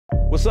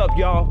What's up,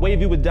 y'all?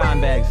 Wavy with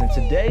Dimebags, and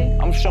today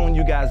I'm showing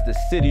you guys the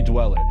City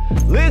Dweller.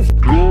 Let's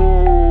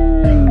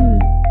go!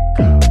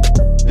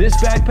 This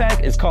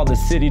backpack is called the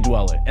City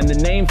Dweller, and the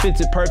name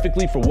fits it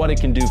perfectly for what it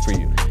can do for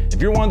you.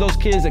 If you're one of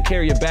those kids that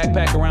carry a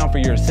backpack around for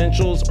your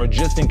essentials or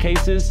just in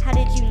cases, how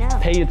did you know?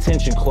 Pay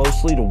attention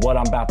closely to what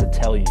I'm about to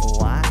tell you.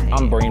 Why?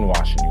 I'm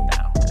brainwashing you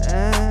now.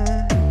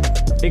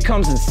 It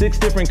comes in 6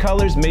 different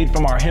colors made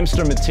from our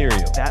hempster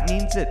material. That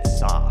means it's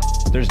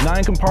soft. There's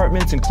 9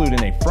 compartments,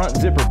 including a front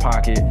zipper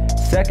pocket,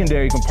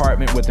 secondary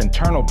compartment with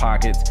internal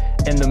pockets,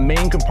 and the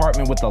main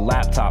compartment with a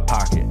laptop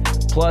pocket,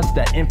 plus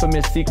that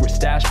infamous secret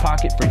stash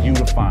pocket for you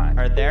to find.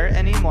 Are there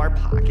any more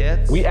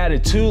pockets? We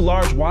added 2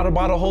 large water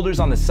bottle holders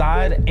on the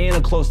side and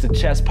a close to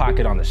chest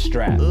pocket on the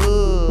strap.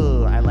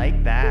 Ooh, I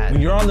like that.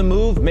 When you're on the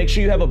move, make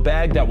sure you have a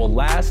bag that will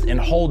last and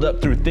hold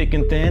up through thick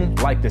and thin,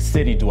 like the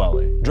City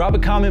Dweller. Drop a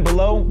comment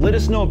below, let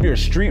us know if you're a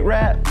street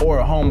rat or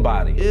a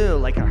homebody. Ew,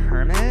 like a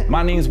hermit?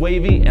 My name's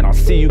Wavy, and I'll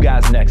see you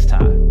guys next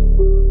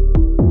time.